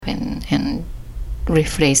and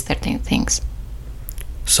rephrase certain things.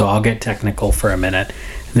 So I'll get technical for a minute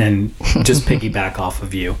and then just piggyback off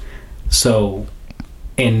of you. So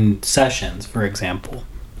in sessions, for example,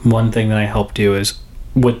 one thing that I help do is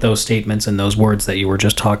with those statements and those words that you were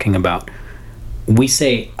just talking about, we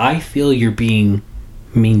say, I feel you're being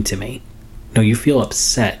mean to me. No, you feel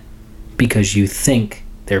upset because you think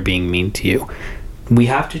they're being mean to you. We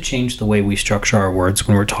have to change the way we structure our words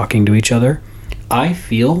when we're talking to each other. I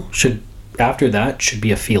feel after that should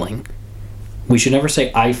be a feeling. We should never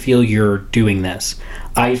say, I feel you're doing this.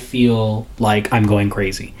 I feel like I'm going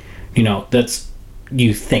crazy. That's,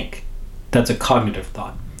 you think. That's a cognitive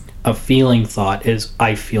thought. A feeling thought is,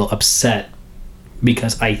 I feel upset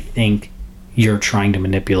because I think you're trying to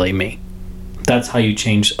manipulate me. That's how you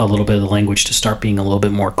change a little bit of the language to start being a little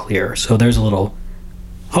bit more clear. So there's a little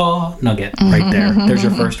nugget right there. There's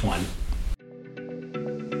your first one.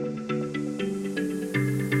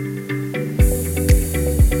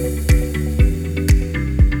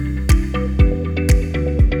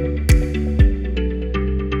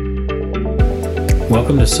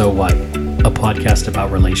 Welcome to So What, a podcast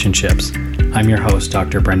about relationships. I'm your host,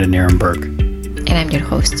 Dr. Brenda Nierenberg. And I'm your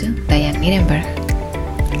host too, Diane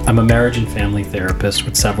Nierenberg. I'm a marriage and family therapist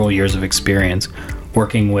with several years of experience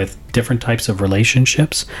working with different types of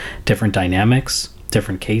relationships, different dynamics,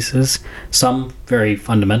 different cases, some very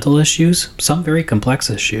fundamental issues, some very complex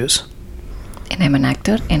issues. And I'm an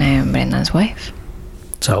actor, and I am Brenda's wife.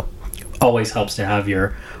 So, always helps to have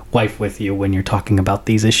your wife with you when you're talking about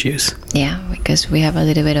these issues. Yeah, because we have a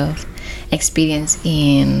little bit of experience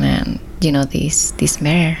in, this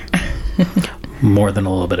matter. More than a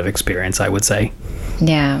little bit of experience, I would say.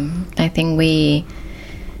 Yeah, I think we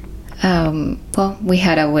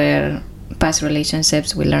had our past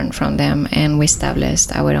relationships, we learned from them, and we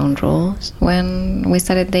established our own rules when we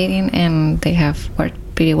started dating, and they have worked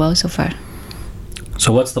pretty well so far.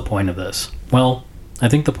 So what's the point of this? Well, I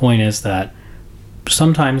think the point is that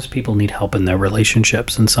sometimes people need help in their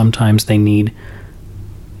relationships, and sometimes they need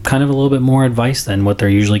kind of a little bit more advice than what they're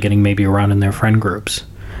usually getting maybe around in their friend groups.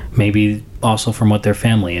 Maybe also from what their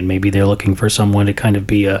family, and maybe they're looking for someone to kind of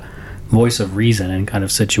be a voice of reason in kind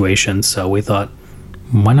of situations. So we thought,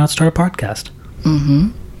 why not start a podcast? Mm-hmm.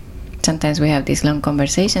 Sometimes we have these long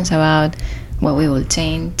conversations about what we will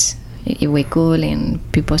change if we could in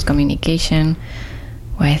people's communication.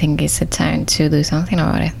 Well, I think it's a time to do something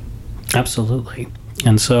about it. Absolutely.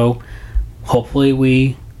 And so hopefully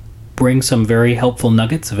we bring some very helpful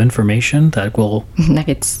nuggets of information that will...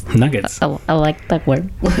 Nuggets. I like that word.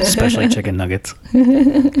 Especially chicken nuggets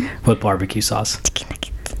with barbecue sauce. Chicken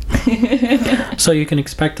nuggets. So you can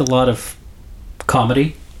expect a lot of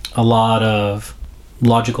comedy, a lot of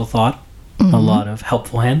logical thought, a lot of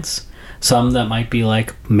helpful hints, some that might be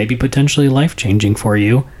like maybe potentially life-changing for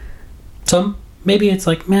you. Some maybe it's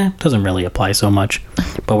like, doesn't really apply so much,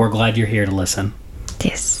 but we're glad you're here to listen.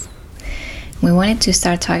 Yes. We wanted to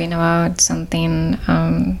start talking about something,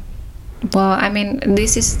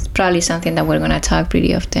 this is probably something that we're going to talk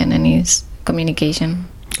pretty often, and it's communication.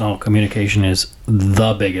 Oh, communication is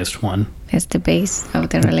the biggest one. It's the base of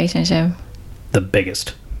the relationship. The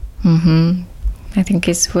biggest. Mm-hmm. I think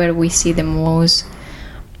it's where we see the most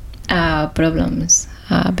problems.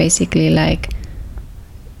 Basically, like,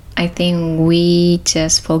 I think we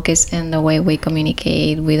just focus on the way we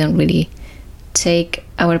communicate. We don't really take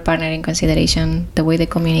our partner in consideration, the way they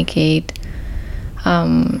communicate.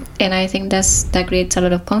 And I think that creates a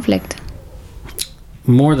lot of conflict.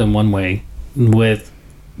 More than one way. With,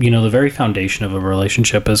 the very foundation of a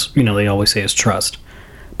relationship is, they always say is trust.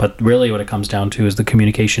 But really what it comes down to is the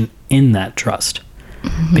communication in that trust.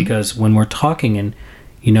 Mm-hmm. Because when we're talking and,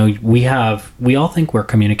 we all think we're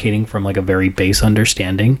communicating from like a very base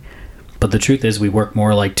understanding, but the truth is we work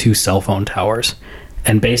more like two cell phone towers.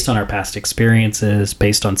 And based on our past experiences,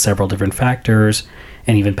 based on several different factors,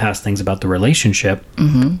 and even past things about the relationship,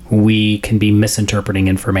 we can be misinterpreting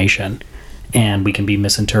information. And we can be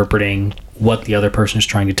misinterpreting what the other person is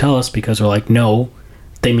trying to tell us because we're like, no,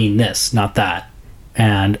 they mean this, not that.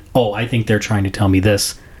 And, I think they're trying to tell me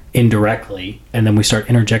this indirectly. And then we start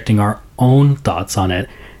interjecting our own thoughts on it.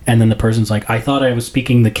 And then the person's like, I thought I was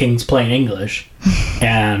speaking the King's plain English.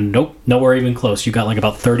 And nope, nowhere even close. You got like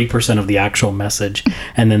about 30% of the actual message.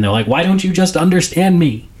 And then they're like, why don't you just understand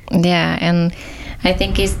me? Yeah, and I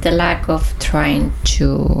think it's the lack of trying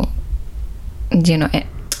to,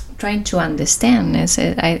 trying to understand.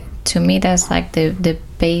 To me, that's like the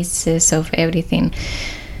basis of everything.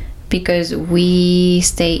 Because we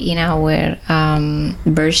stay in our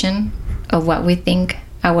version of what we think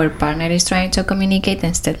our partner is trying to communicate,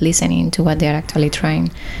 instead listening to what they're actually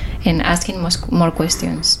trying and asking more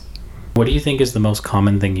questions. What do you think is the most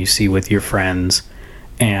common thing you see with your friends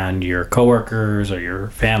and your coworkers or your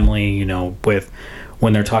family, you know, with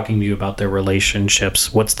when they're talking to you about their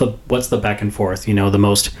relationships? What's the back and forth? You know, the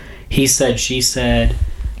most he said, she said,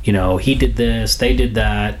 you know, he did this, they did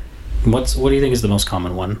that. What do you think is the most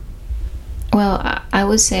common one? Well, I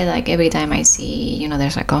would say, like, every time I see, you know,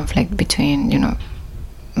 there's a conflict between, you know,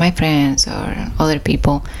 my friends or other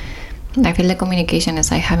people, I feel the communication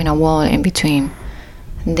is like having a wall in between.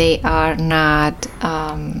 They are not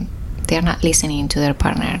listening to their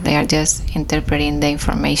partner. They are just interpreting the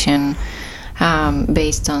information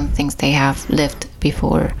based on things they have lived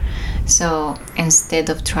before. So instead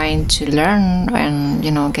of trying to learn and,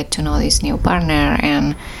 you know, get to know this new partner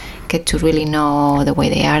and get to really know the way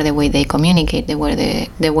they are, the way they communicate, the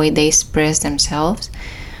way they express themselves,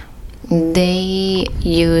 they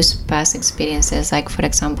use past experiences. Like, for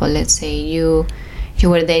example, let's say you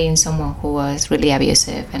were dating someone who was really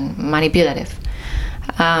abusive and manipulative,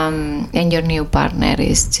 and your new partner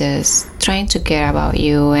is just trying to care about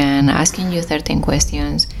you and asking you certain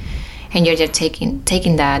questions, and you're just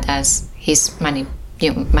taking that as he's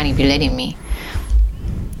manipulating me.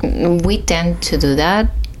 We tend to do that.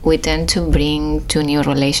 We tend to bring to new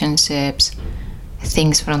relationships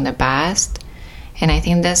things from the past, and I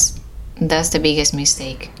think that's the biggest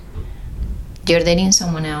mistake. You're dating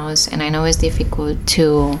someone else, and I know it's difficult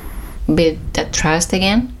to build that trust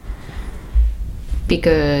again,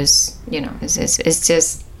 because, you know, it's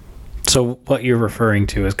just... So what you're referring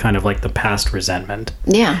to is kind of like the past resentment.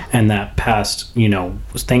 Yeah. And that past, you know,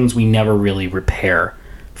 things we never really repair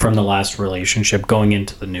from the last relationship going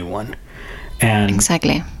into the new one. And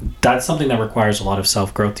exactly, that's something that requires a lot of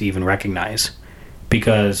self-growth to even recognize,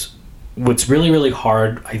 because what's really, really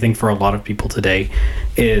hard, I think, for a lot of people today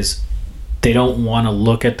is they don't want to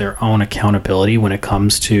look at their own accountability when it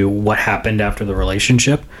comes to what happened after the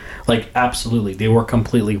relationship. Like, absolutely, they were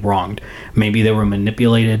completely wronged. Maybe they were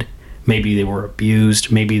manipulated. Maybe they were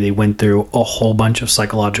abused. Maybe they went through a whole bunch of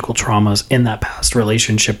psychological traumas in that past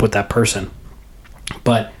relationship with that person.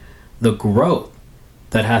 But the growth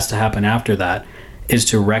that has to happen after that is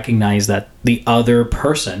to recognize that the other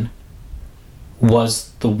person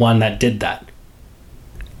was the one that did that.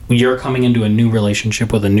 You're coming into a new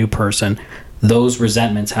relationship with a new person. Those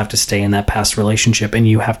resentments have to stay in that past relationship, and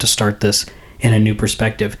you have to start this in a new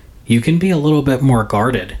perspective. You can be a little bit more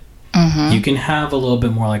guarded. Mm-hmm. You can have a little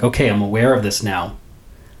bit more like, okay, I'm aware of this now.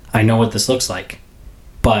 I know what this looks like.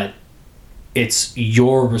 But it's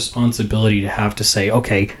your responsibility to have to say,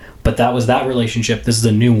 okay, but that was that relationship. This is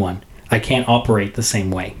a new one. I can't operate the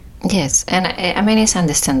same way. Yes, and I mean, it's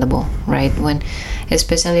understandable, right?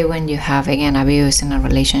 Especially when you have, again, abuse in a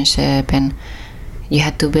relationship and you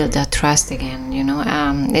had to build that trust again, you know.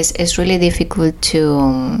 It's really difficult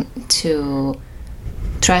to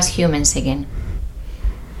trust humans again.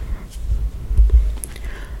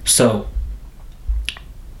 So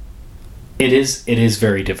it is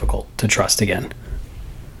very difficult to trust again.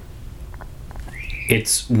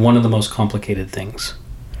 It's one of the most complicated things.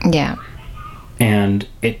 Yeah. And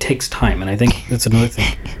it takes time, and I think that's another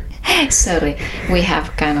thing. Sorry, we have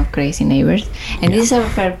kind of crazy neighbors, and this is our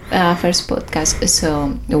first podcast,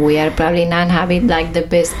 so we are probably not having like the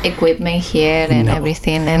best equipment here and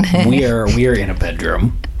everything. And we are in a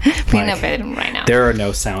bedroom. We're in a bedroom right now. There are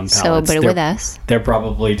no sound palettes. So bear with us. They're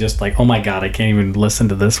probably just like, oh my god, I can't even listen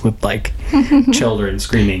to this with like children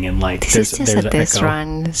screaming and like this is just a test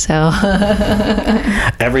run, so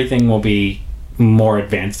everything will be more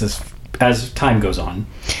advanced as time goes on.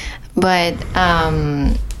 But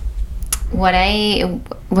what I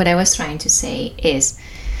was trying to say is,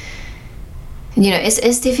 you know,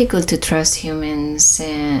 it's difficult to trust humans,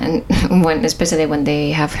 and especially when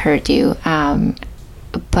they have hurt you.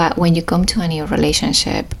 But when you come to a new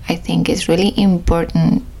relationship, I think it's really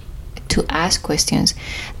important to ask questions.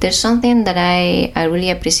 There's something that I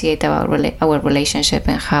really appreciate about our relationship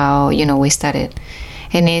and how, you know, we started.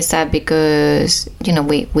 And it's that because, you know,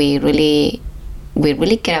 we really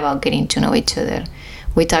care about getting to know each other.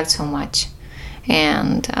 We talked so much.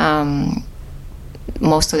 And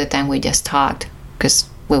most of the time we just talked because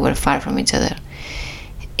we were far from each other.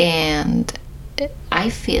 And I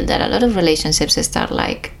feel that a lot of relationships start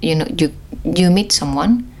like, you know, you meet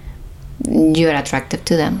someone, you're attracted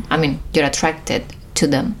to them. I mean, you're attracted to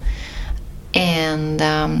them. And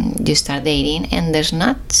you start dating, and there's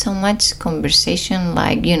not so much conversation,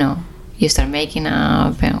 like, you know, you start making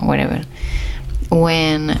up and whatever.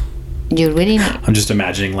 When you really need... I'm just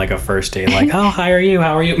imagining like a first date, like, oh, hi, are you?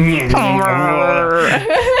 How are you?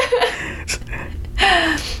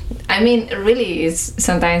 I mean, really,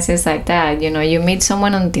 sometimes it's like that. You meet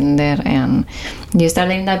someone on Tinder and you start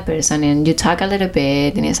dating that person and you talk a little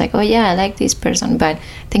bit and it's like, oh yeah, I like this person. But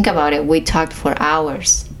think about it. We talked for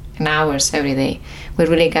hours and hours every day. We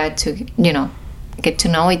really got to, get to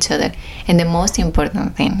know each other. And the most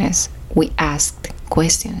important thing is we asked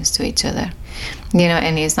questions to each other.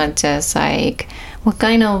 And it's not just like, what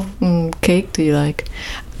kind of cake do you like?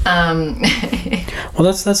 Well,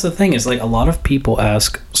 that's the thing, is like a lot of people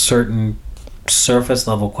ask certain surface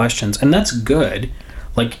level questions, and that's good.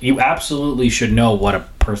 Like, you absolutely should know what a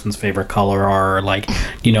person's favorite color are, or like,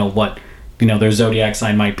 what their zodiac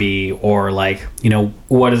sign might be, or like,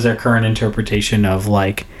 what is their current interpretation of,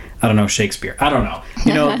 like, I don't know, Shakespeare. I don't know.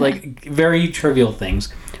 Like very trivial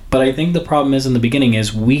things. But I think the problem is in the beginning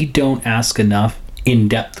is we don't ask enough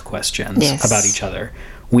in-depth questions about each other.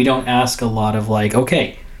 We don't ask a lot of like,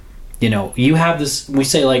 okay, you have this, we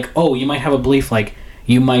say like, oh, you might have a belief like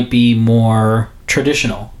you might be more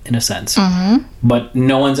traditional in a sense. Mm-hmm. But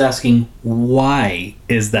no one's asking why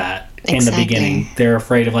is that in the beginning. They're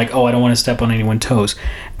afraid of like, oh, I don't want to step on anyone's toes.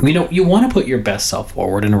 You want to put your best self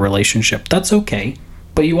forward in a relationship. That's okay.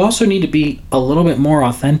 But you also need to be a little bit more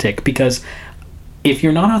authentic, because if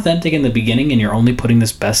you're not authentic in the beginning and you're only putting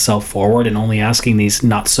this best self forward and only asking these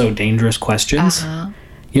not so dangerous questions,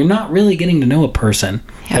 you're not really getting to know a person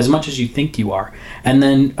as much as you think you are. And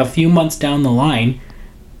then a few months down the line,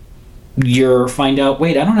 you find out,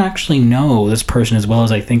 wait, I don't actually know this person as well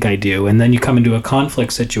as I think I do. And then you come into a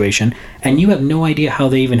conflict situation and you have no idea how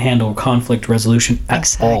they even handle conflict resolution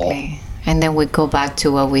at all. And then we go back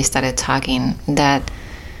to what we started talking, that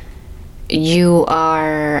you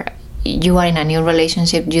are in a new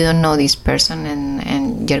relationship, you don't know this person,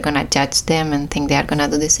 and you're gonna judge them and think they are gonna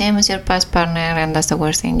do the same as your past partner, and that's the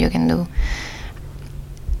worst thing you can do.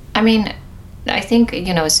 I mean, I think,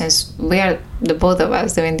 since we are the both of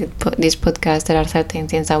us doing this podcast, there are certain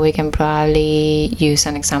things that we can probably use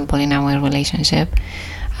an example in our relationship.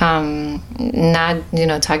 Not,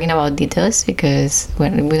 talking about details, because we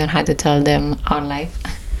don't have to tell them our life.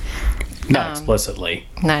 Not explicitly.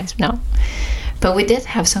 No. But we did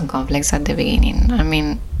have some conflicts at the beginning. I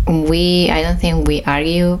mean, I don't think we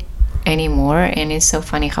argue anymore, and it's so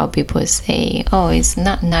funny how people say, oh, it's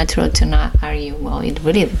not natural to not argue. Well, it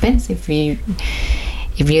really depends. If you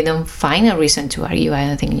don't find a reason to argue, I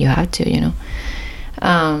don't think you have to,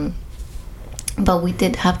 but we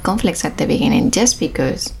did have conflicts at the beginning, just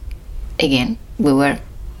because, again, we were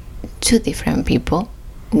two different people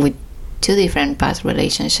with two different past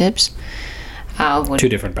relationships. Two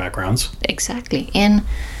different backgrounds. Exactly. And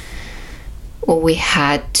we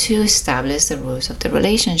had to establish the rules of the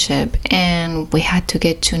relationship, and we had to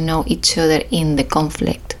get to know each other in the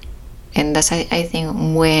conflict. And that's, I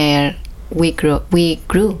think, where we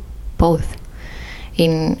grew both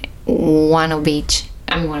in one of each.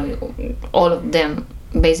 I mean, all of them,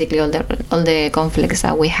 basically all the conflicts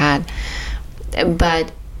that we had.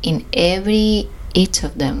 But in each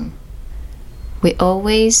of them, we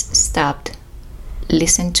always stopped,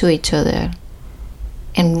 listened to each other,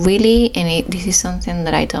 and really, this is something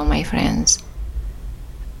that I tell my friends,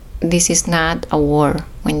 this is not a war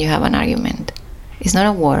when you have an argument. It's not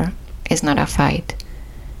a war. It's not a fight.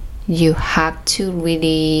 You have to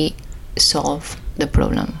really solve the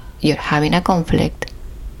problem. You're having a conflict.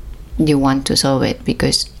 You want to solve it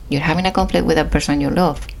because you're having a conflict with a person you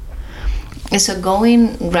love. And so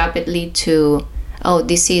going rapidly to, oh,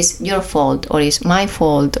 this is your fault, or it's my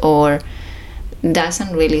fault, or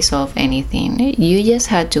doesn't really solve anything. You just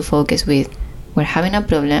have to focus with, we're having a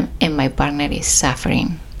problem and my partner is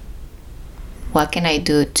suffering. What can I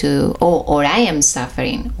do or I am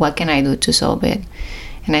suffering. What can I do to solve it?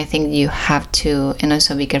 And I think you have to, and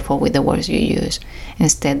also be careful with the words you use.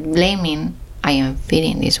 Instead, blaming, I am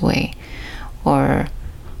feeling this way, or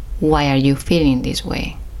why are you feeling this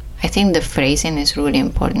way? I think the phrasing is really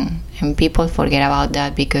important, and people forget about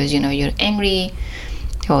that because, you're angry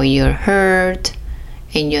or you're hurt,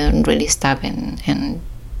 and you don't really stop and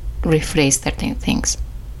rephrase certain things.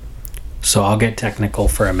 So I'll get technical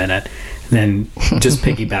for a minute and then just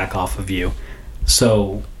piggyback off of you.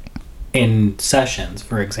 So in sessions,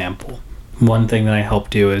 for example, one thing that I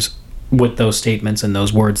help do is, with those statements and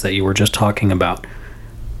those words that you were just talking about,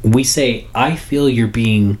 we say, I feel you're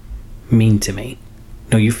being mean to me.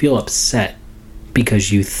 No, you feel upset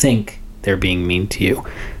because you think they're being mean to you.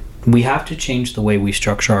 We have to change the way we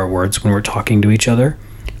structure our words when we're talking to each other.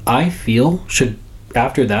 I feel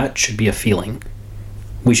after that should be a feeling.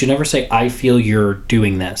 We should never say, I feel you're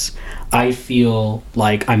doing this. I feel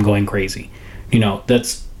like I'm going crazy.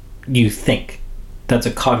 That's, you think. That's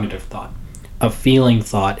a cognitive thought. A feeling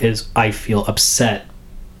thought is, I feel upset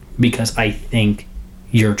because I think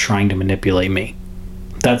you're trying to manipulate me.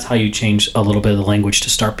 That's how you change a little bit of the language to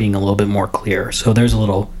start being a little bit more clear. So there's a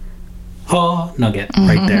little nugget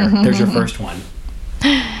right there. There's your first one.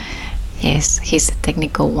 Yes, he's a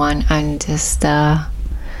technical one. I'm just, I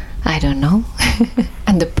don't know.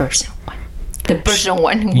 I'm the person one. The person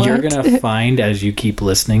one. You're going to find as you keep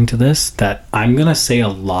listening to this that I'm going to say a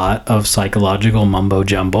lot of psychological mumbo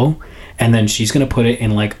jumbo. And then she's going to put it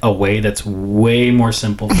in like a way that's way more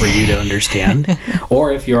simple for you to understand.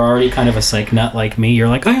 Or if you're already kind of a psych nut like me, you're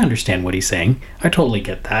like, I understand what he's saying. I totally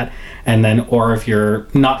get that. And then, or if you're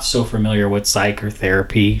not so familiar with psych or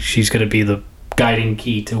therapy, she's going to be the guiding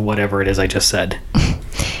key to whatever it is I just said.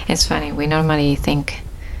 It's funny. We normally think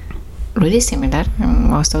really similar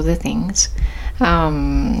in most of the things.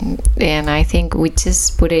 And I think we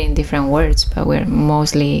just put it in different words, but we're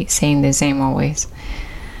mostly saying the same always.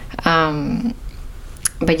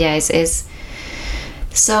 But yeah, it's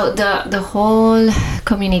so the whole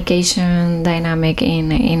communication dynamic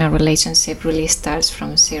in a relationship really starts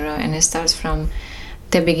from zero, and it starts from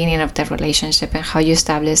the beginning of the relationship and how you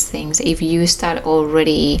establish things. If you start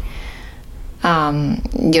already,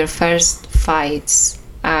 your first fights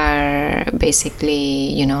are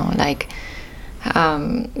basically, like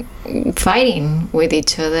fighting with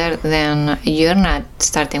each other, then you're not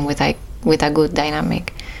starting with a good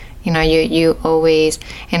dynamic. You always,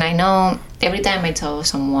 and I know every time I tell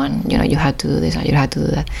someone, you have to do this or you have to do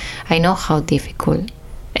that, I know how difficult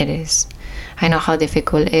it is. I know how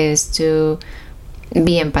difficult it is to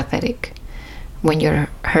be empathetic when you're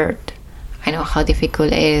hurt. I know how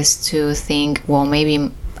difficult it is to think, well,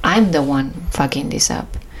 maybe I'm the one fucking this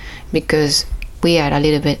up, because we are a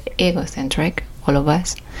little bit egocentric, all of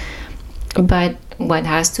us. But what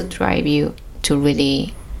has to drive you to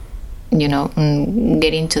really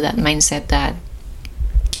get into that mindset that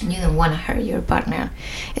you don't want to hurt your partner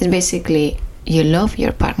is basically you love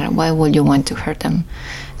your partner. Why would you want to hurt them?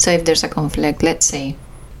 So if there's a conflict, let's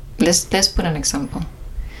put an example.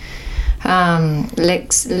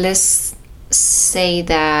 Let's say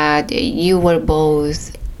that you were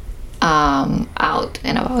both out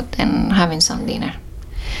and about and having some dinner,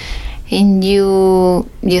 and you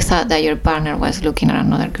thought that your partner was looking at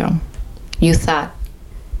another girl. You saw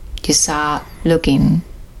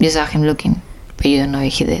him looking, but you don't know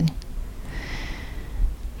if he did.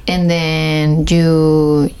 And then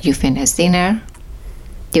you finish dinner,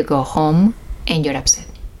 you go home, and you're upset.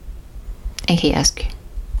 And he asks you,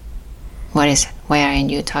 what is it? Why aren't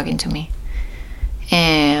you talking to me?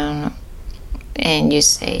 And you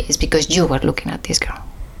say, it's because you were looking at this girl.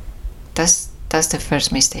 That's the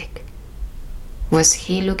first mistake. Was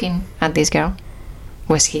he looking at this girl?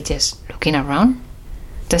 Was he just looking around?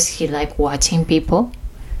 Does he like watching people?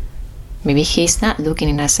 Maybe he's not looking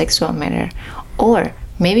in a sexual manner. Or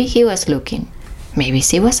maybe he was looking. Maybe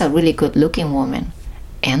she was a really good looking woman.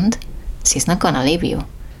 And she's not gonna leave you.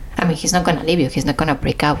 I mean, he's not gonna leave you. He's not gonna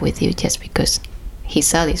break up with you just because he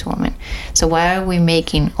saw this woman. So why are we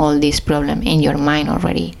making all this problem in your mind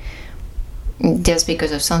already? Just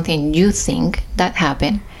because of something you think that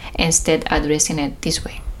happened, instead addressing it this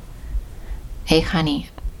way. Hey, honey,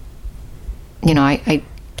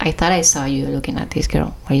 I thought I saw you looking at this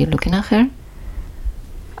girl. Were you looking at her?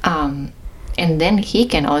 And then he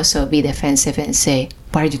can also be defensive and say,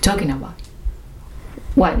 what are you talking about?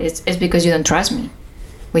 What? It's because you don't trust me.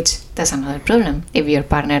 Which, that's another problem. If your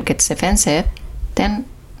partner gets defensive, then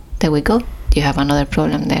there we go. You have another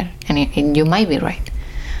problem there. And you might be right.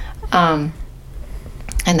 And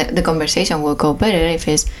the conversation will go better if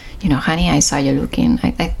it's, honey, I saw you looking.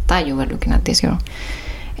 I thought you were looking at this girl.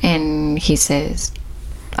 And he says,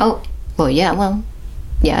 oh, well, yeah,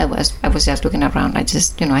 I was just looking around. I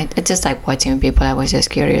just like watching people. I was just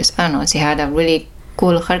curious. I don't know, she had a really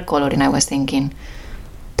cool hair color, and I was thinking,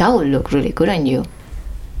 that would look really good on you.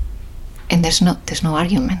 And there's no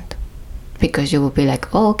argument, because you would be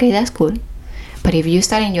like, oh, okay, that's cool. But if you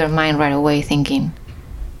start in your mind right away thinking,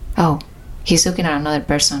 oh, he's looking at another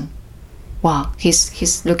person. Wow,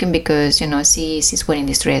 he's looking because, she's wearing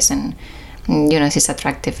this dress, and she's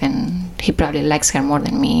attractive, and he probably likes her more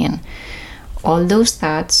than me. And all those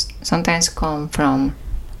thoughts sometimes come from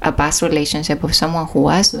a past relationship of someone who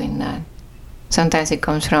was doing that. Sometimes it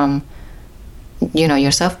comes from,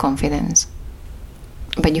 your self-confidence.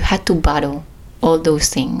 But you had to battle all those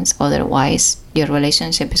things, otherwise your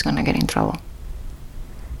relationship is going to get in trouble.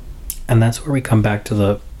 And that's where we come back to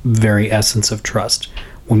the very essence of trust.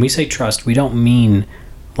 When we say trust, we don't mean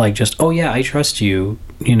like just, oh yeah, I trust you,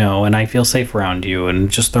 and I feel safe around you, and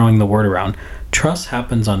just throwing the word around. Trust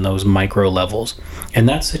happens on those micro levels. In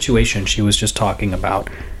that situation she was just talking about,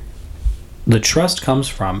 The trust comes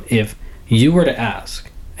from if you were to ask,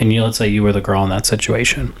 and let's say you were the girl in that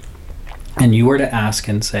situation, and you were to ask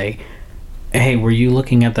and say, hey, were you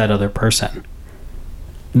looking at that other person?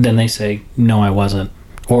 Then they say, no, I wasn't.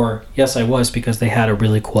 Or, yes, I was, because they had a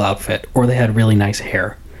really cool outfit, or they had really nice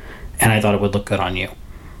hair, and I thought it would look good on you.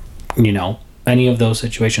 You know, any of those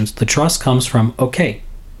situations, the trust comes from, okay,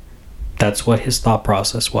 that's what his thought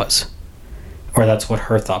process was, or that's what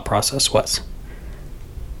her thought process was.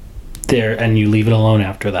 There, and you leave it alone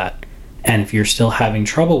after that. And if you're still having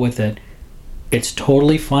trouble with it, it's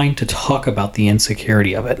totally fine to talk about the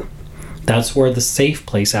insecurity of it. That's where the safe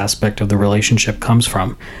place aspect of the relationship comes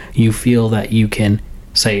from. You feel that you can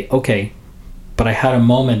say, okay, but I had a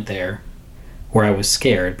moment there where I was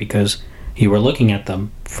scared because you were looking at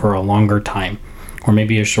them for a longer time, or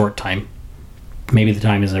maybe a short time. Maybe the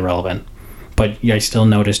time is irrelevant, but I still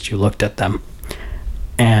noticed you looked at them.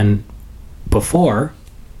 And before,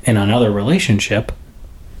 in another relationship,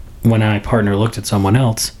 when my partner looked at someone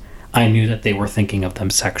else, I knew that they were thinking of them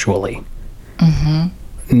sexually.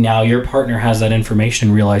 Mm-hmm. Now your partner has that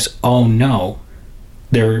information, realize, oh no,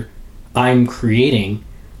 I'm creating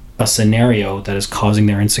a scenario that is causing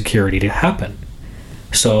their insecurity to happen.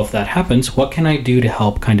 So if that happens, what can I do to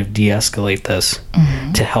help kind of de-escalate this,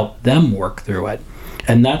 to help them work through it?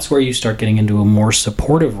 And that's where you start getting into a more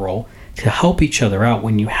supportive role to help each other out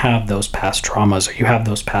when you have those past traumas or you have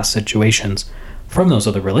those past situations from those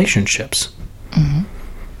other relationships. Mm-hmm.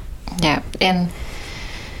 Yeah, and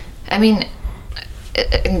I mean,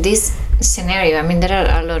 in this scenario, I mean, there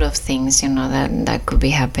are a lot of things, you know, that could be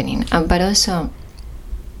happening. But also,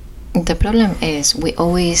 the problem is we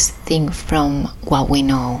always think from what we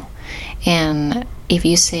know. And if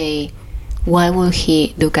you say, why will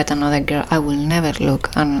he look at another girl? I will never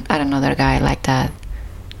look at another guy like that.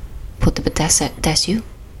 But that's you.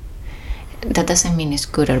 That doesn't mean it's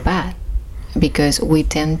good or bad, because we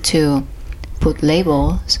tend to put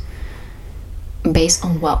labels based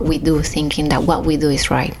on what we do, thinking that what we do is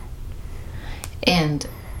right. And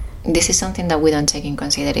this is something that we don't take in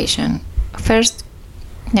consideration. First,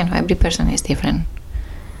 you know, every person is different.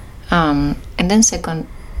 And then second,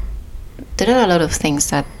 there are a lot of things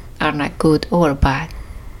that are not good or bad.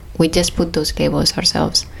 We just put those labels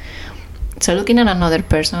ourselves. So looking at another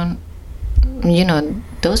person, you know,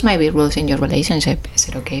 those might be rules in your relationship. Is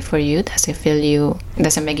it okay for you? Does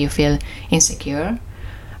it make you feel insecure?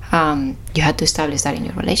 You have to establish that in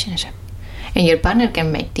your relationship. And your partner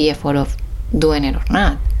can make the effort of doing it or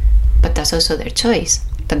not, but that's also their choice.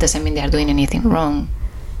 That doesn't mean they are doing anything wrong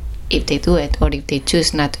if they do it, or if they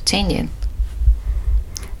choose not to change it.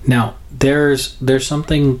 Now, there's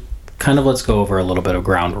something, kind of, let's go over a little bit of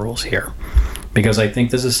ground rules here, because I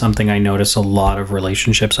think this is something I notice a lot of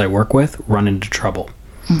relationships I work with run into trouble.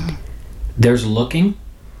 Mm-hmm. There's looking,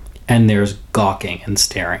 and there's gawking and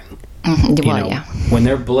staring. Mm-hmm. Well, yeah. When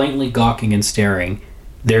they're blatantly gawking and staring,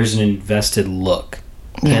 there's an invested look.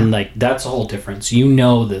 Yeah. And like, that's a whole difference. You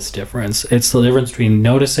know this difference. It's the difference between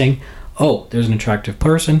noticing, oh, there's an attractive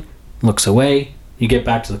person, looks away, you get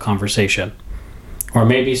back to the conversation. Or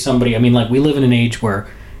maybe somebody, I mean, like, we live in an age where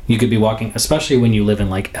you could be walking, especially when you live in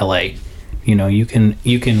like LA, you know, you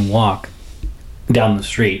can walk down the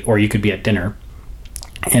street, or you could be at dinner,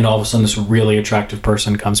 and all of a sudden this really attractive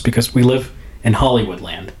person comes, because we live in Hollywood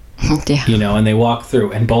land. Yeah. You know, and they walk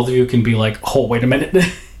through, and both of you can be like, oh, wait a minute.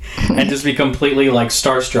 And just be completely like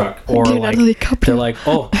starstruck, or like they're like,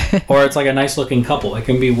 oh, or it's like a nice looking couple. It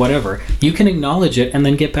can be whatever. You can acknowledge it and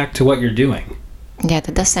then get back to what you're doing. Yeah,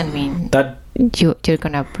 that doesn't mean that you're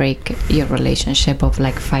gonna break your relationship of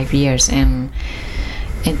like 5 years and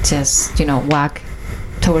just, you know, walk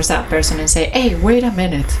towards that person and say, hey, wait a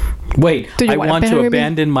minute. Wait, I want to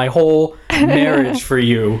abandon my whole marriage for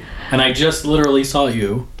you, and I just literally saw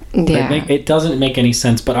you. Yeah. It doesn't make any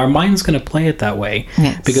sense, but our mind's going to play it that way.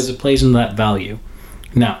 Yes. Because it plays into that value.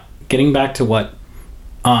 Now, getting back to what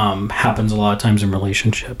happens a lot of times in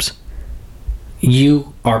relationships.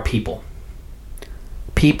 You are people.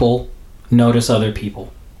 People notice other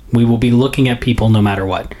people. We will be looking at people no matter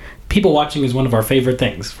what. People watching is one of our favorite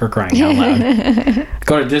things, for crying out loud.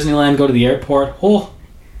 Go to Disneyland, go to the airport. Oh,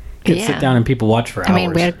 sit down and people watch for hours. I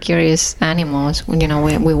mean, we're curious animals. You know,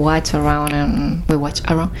 we watch around, and we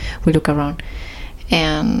look around,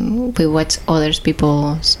 and we watch other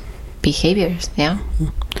people's behaviors. Yeah.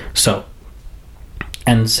 So,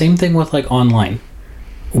 and same thing with like online.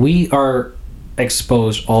 We are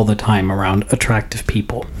exposed all the time around attractive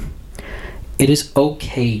people. It is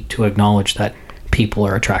okay to acknowledge that people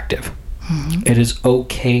are attractive. Mm-hmm. It is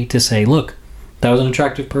okay to say, look, that was an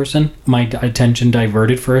attractive person. My attention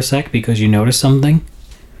diverted for a sec because you noticed something.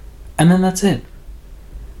 And then that's it.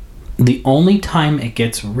 The only time it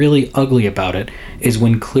gets really ugly about it is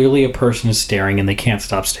when clearly a person is staring and they can't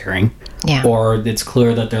stop staring. Yeah. Or it's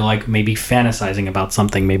clear that they're like maybe fantasizing about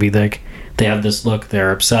something. Maybe they have this look,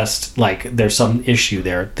 they're obsessed, like there's some issue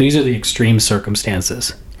there. These are the extreme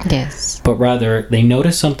circumstances. Yes. But rather, they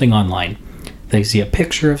notice something online. They see a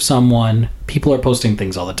picture of someone. People are posting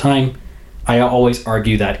things all the time. I always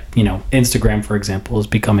argue that, Instagram, for example, is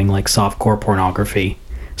becoming like softcore pornography.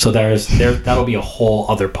 So that'll be a whole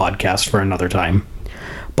other podcast for another time.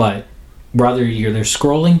 But rather, they're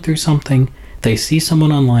scrolling through something, they see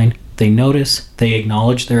someone online, they notice, they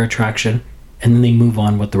acknowledge their attraction, and then they move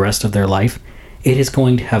on with the rest of their life. It is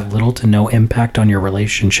going to have little to no impact on your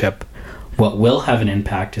relationship. What will have an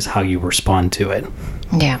impact is how you respond to it.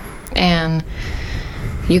 Yeah. And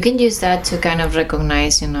you can use that to kind of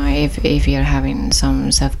recognize, if you're having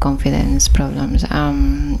some self-confidence problems.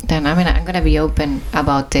 Then I'm gonna be open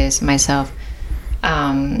about this myself.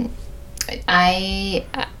 I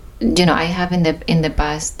have in the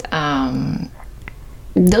past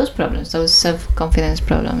those problems, those self-confidence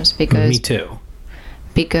problems, because me too.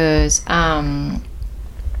 Because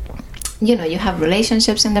you have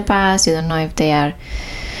relationships in the past, you don't know if they are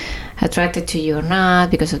attracted to you or not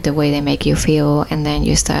because of the way they make you feel, and then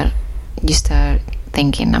you start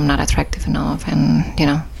thinking, I'm not attractive enough, and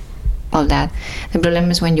all that. The problem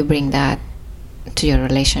is when you bring that to your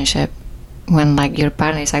relationship, when like your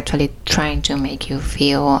partner is actually trying to make you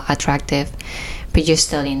feel attractive, but you're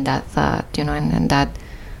still in that thought, and that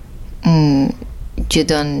you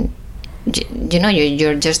don't,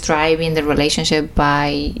 you're just driving the relationship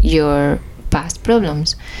by your past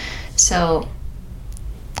problems. So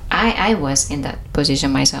I was in that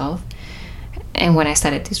position myself, and when I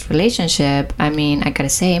started this relationship, I gotta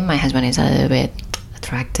say, my husband is a little bit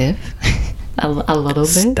attractive. a little bit.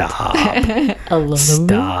 Stop. A little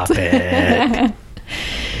Stop bit. it.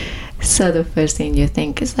 So the first thing you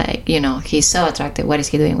think is like, he's so attractive, what is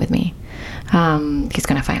he doing with me? He's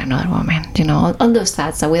gonna find another woman, all those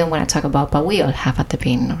thoughts that we don't want to talk about, but we all have at the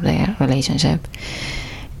beginning of their relationship.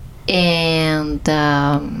 And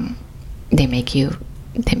they make you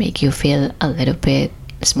feel a little bit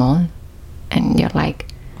small, and you're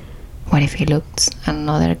like, what if he looks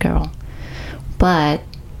another girl? But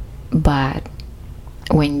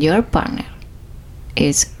when your partner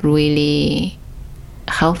is really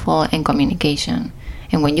helpful in communication,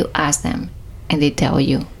 and when you ask them and they tell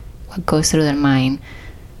you what goes through their mind,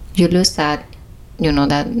 you lose that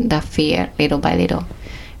that fear little by little.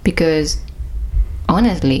 Because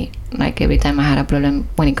honestly, like every time I had a problem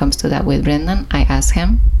when it comes to that with Brendan, I asked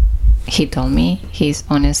him, he told me his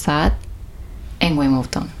honest thought, and we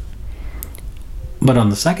moved on. But on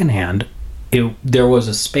the second hand, there was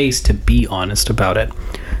a space to be honest about it,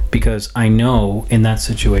 because I know in that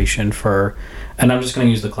situation and I'm just going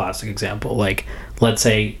to use the classic example, like let's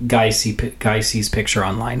say guy sees picture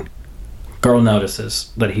online, girl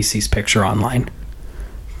notices that he sees picture online,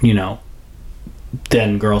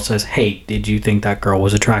 then girl says, hey, did you think that girl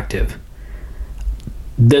was attractive?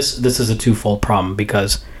 This is a twofold problem,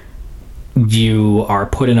 because you are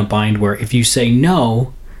put in a bind where if you say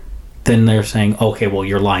no, then they're saying, okay, well,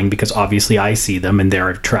 you're lying because obviously I see them and they're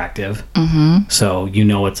attractive. Mm-hmm. So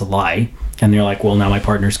it's a lie. And they're like, well, now my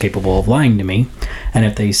partner's capable of lying to me. And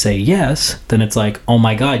if they say yes, then it's like, oh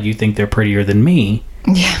my God, you think they're prettier than me.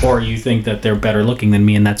 Yeah. Or you think that they're better looking than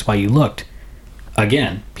me and that's why you looked.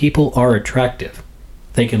 Again, people are attractive.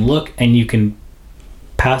 They can look and you can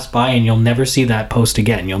pass by and you'll never see that post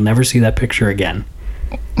again. You'll never see that picture again.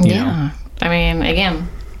 You know? Again,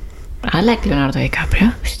 I like Leonardo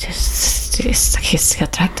DiCaprio. He's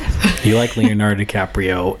attractive. You like Leonardo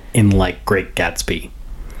DiCaprio in like Great Gatsby?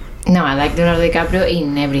 No, I like Leonardo DiCaprio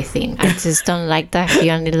in everything. I just don't like that he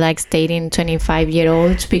only likes dating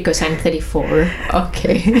 25-year-olds because I'm 34.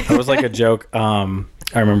 Okay. That was like a joke. I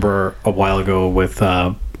remember a while ago with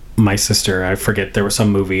my sister. I forget, there was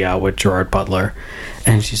some movie out with Gerard Butler,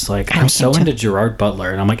 and she's like, I'm so into Gerard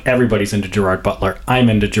Butler, and I'm like, everybody's into Gerard Butler. I'm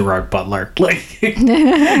into Gerard Butler. Like,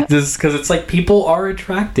 this, because it's like people are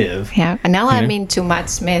attractive. Yeah. And now I'm into Matt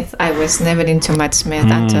Smith. I was never into Matt Smith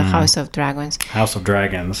until House of Dragons. House of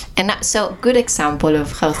Dragons. And so, good example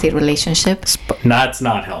of healthy relationship. That's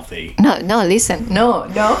not healthy. No, listen. No.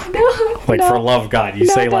 Like, for love of God, you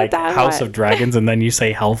say like House of Dragons and then you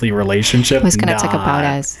say healthy relationship. Who's gonna talk about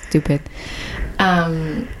us? Stupid.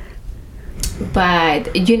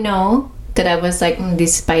 But that I was like,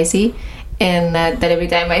 this spicy, and that every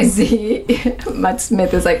time I see Matt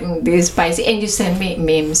Smith is like, this spicy, and you send me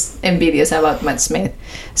memes and videos about Matt Smith.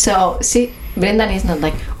 So see, Brendan is not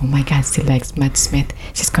like, oh my God, she likes Matt Smith.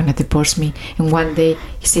 She's gonna divorce me, and one day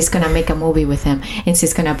she's gonna make a movie with him, and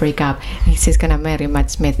she's gonna break up, and she's gonna marry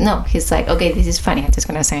Matt Smith. No, he's like, okay, this is funny. I'm just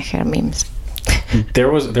gonna send her memes.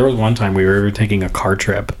 There was one time we were taking a car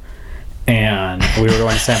trip, and we were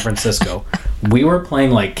going to San Francisco. We were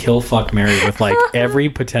playing like Kill Fuck Marry with like every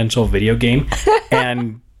potential video game,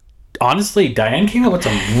 and honestly, Diane came up with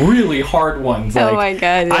some really hard ones. Like, oh my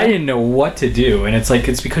God, yeah. I didn't know what to do, and it's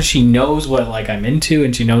because she knows what like I'm into,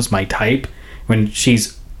 and she knows my type when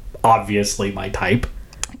she's obviously my type,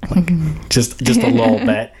 like just a little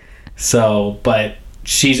bit. So, but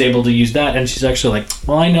she's able to use that, and she's actually like,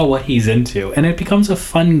 well, I know what he's into, and it becomes a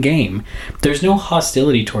fun game. There's no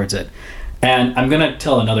hostility towards it. And I'm gonna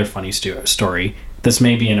tell another funny story. This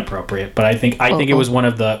may be inappropriate, but I think it was one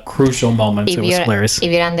of the crucial moments. It was hilarious.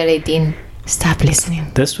 If you're under 18, stop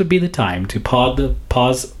listening. This would be the time to pause the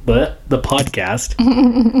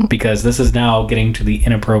podcast because this is now getting to the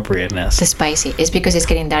inappropriateness. The spicy. It's because it's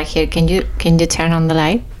getting dark here. Can you turn on the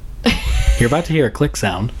light? You're about to hear a click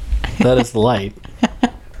sound. That is the light.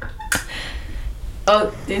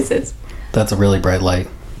 Oh, That's a really bright light.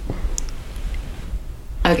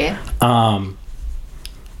 Okay.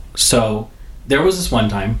 So there was this one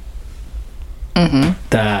time Mm-hmm.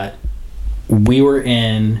 that we were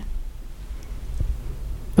in.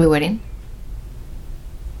 We were in.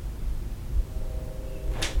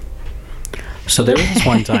 So there was this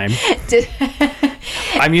one time.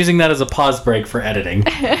 I'm using that as a pause break for editing.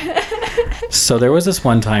 So there was this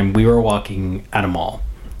one time we were walking at a mall.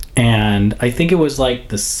 And I think it was like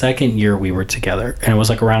the second year we were together. And it was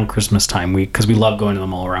like around Christmas time. Because we love going to the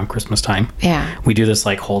mall around Christmas time. Yeah. We do this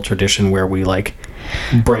like whole tradition where we like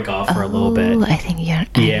break off for a little bit. I think you're...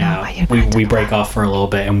 We break off for a little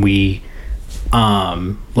bit and we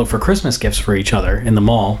look for Christmas gifts for each other in the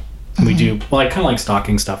mall. Mm-hmm. We do, well, like kind of like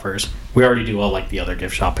stocking stuffers. We already do all like the other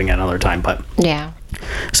gift shopping at another time, but... Yeah.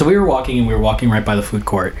 So we were walking right by the food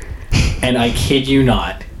court. And I kid you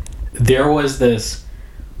not, there was this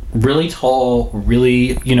really tall,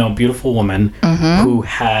 really, beautiful woman mm-hmm. who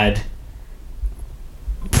had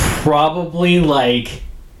probably like,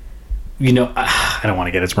 I don't want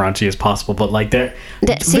to get as raunchy as possible, but like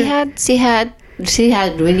she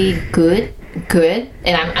had really good,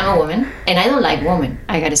 and I'm a woman, and I don't like women,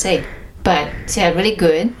 I gotta say, but she had really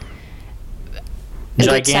good,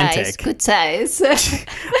 gigantic, good size.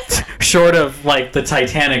 Short of like the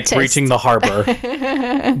Titanic reaching the harbor.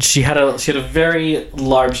 She had a very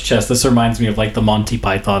large chest. This reminds me of like the Monty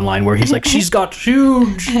Python line where he's like, she's got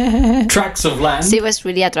huge tracts of land. She was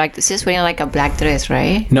really attractive. She was wearing like a black dress,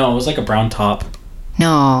 right? No, it was like a brown top.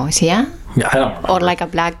 No, yeah, I don't remember. Or like a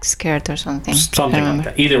black skirt or something. Something like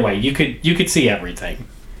that. Either way, you could see everything.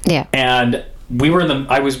 Yeah. And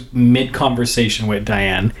I was mid conversation with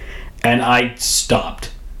Diane, and I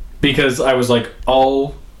stopped because I was like,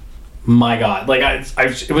 oh my God. Like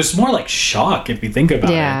it was more like shock if you think about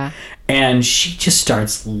it. And she just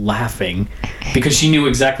starts laughing because she knew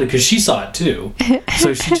exactly, because she saw it too.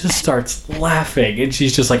 So she just starts laughing and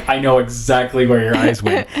she's just like, I know exactly where your eyes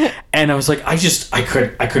went. And I was like, I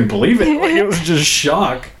couldn't believe it. Like, it was just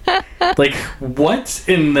shock. Like, what?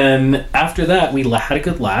 And then after that, we had a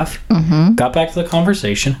good laugh, mm-hmm. got back to the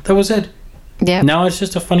conversation. That was it. Yeah. Now it's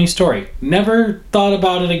just a funny story. Never thought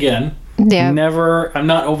about it again. Yeah. Never. I'm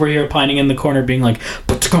not over here pining in the corner being like,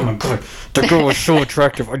 but oh my God, the girl is so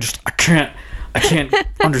attractive. I can't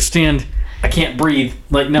understand. I can't breathe.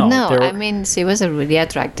 Like, no. I mean, she was a really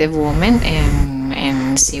attractive woman,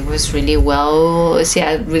 and she was really she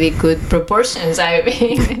had really good proportions. I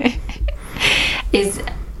mean,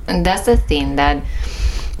 that's the thing, that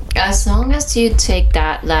as long as you take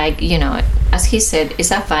that, like, as he said,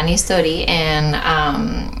 it's a funny story, and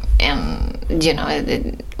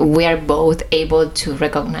we are both able to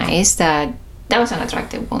recognize that was an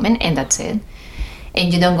attractive woman, and that's it.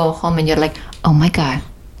 And you don't go home and you're like, oh my God,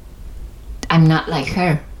 I'm not like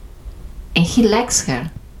her, and he likes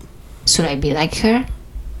her. Should I be like her?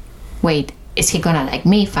 Wait, is he gonna like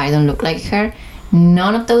me if I don't look like her?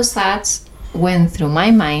 None of those thoughts went through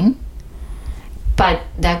my mind, but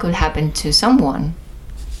that could happen to someone,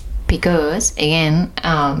 because again,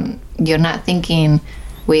 you're not thinking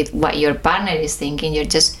with what your partner is thinking. You're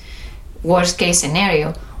just worst case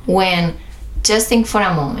scenario. When, just think for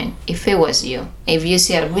a moment, if it was you, if you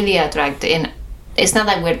see a really attractive, and it's not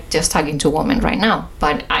like we're just talking to women right now,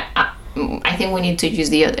 but I think we need to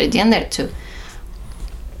use the other gender too.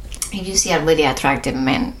 If you see a really attractive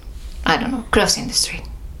man, I don't know, crossing the street,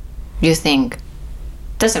 you think,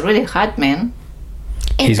 that's a really hot man.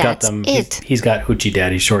 And he's got hoochie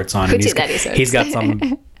daddy shorts on. He's got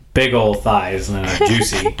some big old thighs and a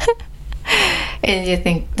juicy. and you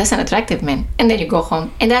think that's an attractive man, and then you go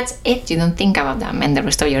home and that's it. You don't think about that man the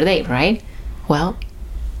rest of your day, right? Well,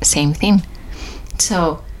 same thing.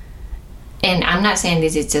 So, and I'm not saying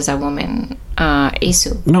this is just a woman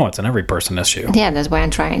issue. No, it's an every person issue. Yeah, that's why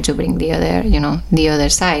I'm trying to bring the other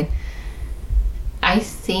side. I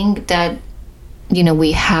think that,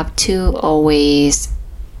 we have to always,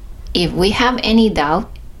 if we have any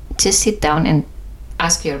doubt, just sit down and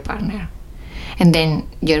ask your partner. And then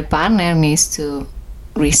your partner needs to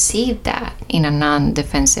receive that in a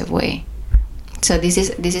non-defensive way. So this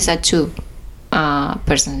is a two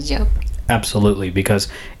person's job. Absolutely, because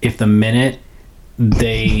if the minute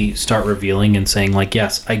they start revealing and saying like,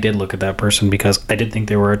 yes, I did look at that person because I did think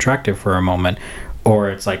they were attractive for a moment, or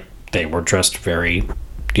it's like they were dressed very,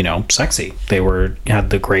 sexy. They had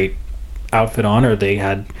the great outfit on, or they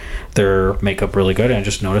had their makeup really good, and I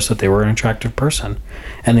just noticed that they were an attractive person.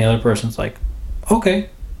 And the other person's like, okay,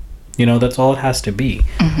 that's all it has to be.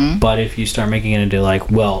 Mm-hmm. But if you start making it into like,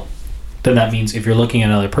 well, then that means if you're looking at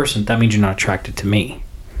another person, that means you're not attracted to me.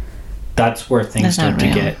 That's where things start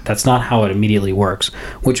to get. That's not how it immediately works.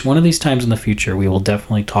 Which one of these times in the future, we will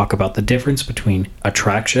definitely talk about the difference between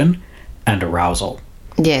attraction and arousal.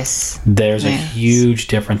 Yes. There's a huge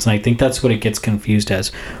difference, and I think that's what it gets confused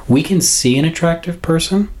as. We can see an attractive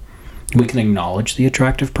person, we can acknowledge the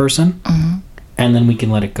attractive person, mm-hmm. and then we can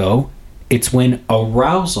let it go. It's when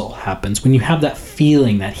arousal happens, when you have that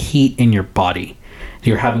feeling, that heat in your body.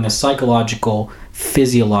 You're having a psychological,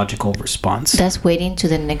 physiological response. Does waiting to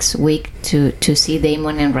the next week to see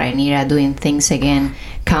Daemon and Rhaenyra doing things again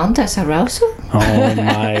count as arousal? Oh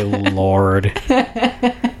my lord.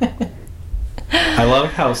 I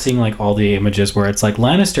love how seeing like all the images where it's like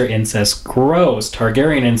Lannister incest, gross,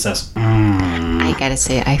 Targaryen incest. I gotta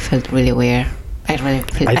say, I felt really weird. I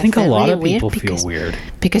think a lot of people feel weird.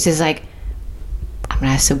 Because it's like, I'm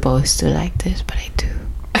not supposed to like this, but I do.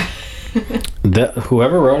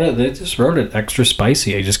 Whoever wrote it, they just wrote it extra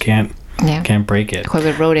spicy. I just can't break it.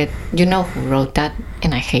 Whoever wrote it, you know who wrote that,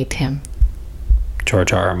 and I hate him.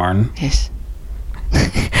 George R.R. Martin. Yes.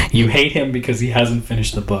 You hate him because he hasn't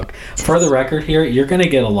finished the book. For the record here, you're going to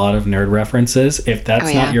get a lot of nerd references. If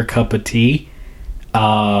that's not your cup of tea,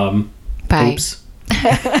 bye. Oops.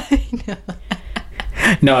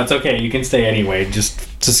 No, it's okay. You can stay anyway.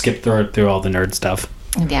 Just skip through all the nerd stuff.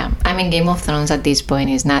 Yeah, I mean, Game of Thrones at this point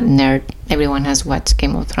is not nerd. Everyone has watched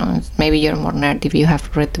Game of Thrones. Maybe you're more nerd if you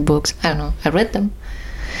have read the books. I don't know. I read them.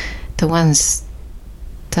 The ones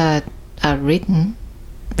that are written,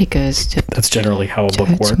 because... That's generally how a book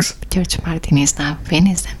works. George Martin is not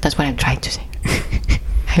finished. That's what I'm trying to say.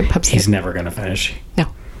 He's never going to finish. No.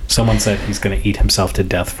 Someone said he's going to eat himself to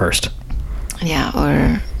death first. Yeah,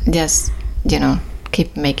 or just,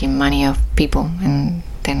 keep making money off people and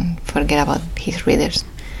then forget about his readers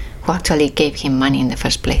who actually gave him money in the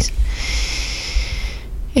first place.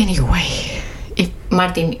 Anyway,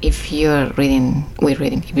 if you're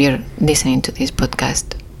listening to this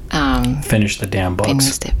podcast, finish the damn books.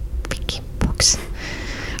 Finish the freaking books.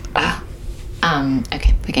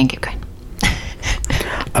 Okay, we can keep going.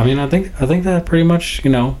 I mean, I think that pretty much,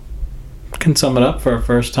 can sum it up for a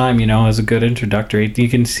first time, as a good introductory. You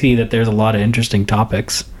can see that there's a lot of interesting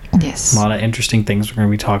topics. Yes. A lot of interesting things we're going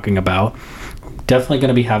to be talking about. Definitely going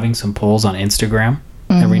to be having some polls on Instagram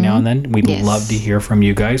every now and then. We'd love to hear from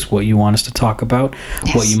you guys, what you want us to talk about,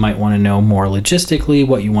 what you might want to know more logistically,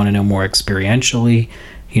 what you want to know more experientially.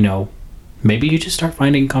 Maybe you just start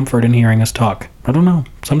finding comfort in hearing us talk. I don't know.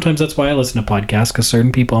 Sometimes that's why I listen to podcasts, because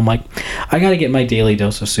certain people, I'm like, I got to get my daily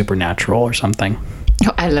dose of Supernatural or something.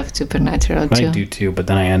 Oh, I love Supernatural too. I do too, but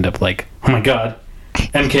then I end up like, oh my god,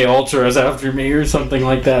 MK Ultra is after me or something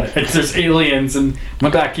like that. There's aliens in my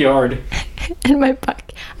backyard. In my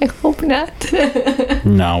back. I hope not.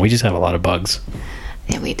 No, we just have a lot of bugs.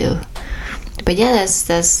 Yeah, we do. But yeah, that's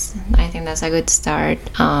I think that's a good start.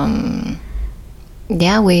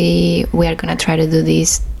 Yeah, we are gonna try to do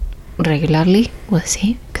this regularly. We'll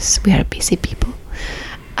see, because we are busy people.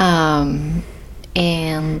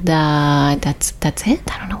 And that's it.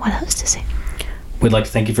 I don't know what else to say. We'd like to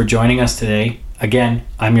thank you for joining us today. Again,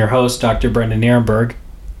 I'm your host, Dr. Brendan Nierenberg.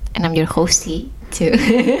 And I'm your hostie, too.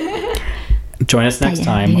 Join us next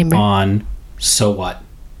time on So What?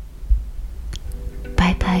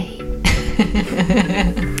 Bye-bye.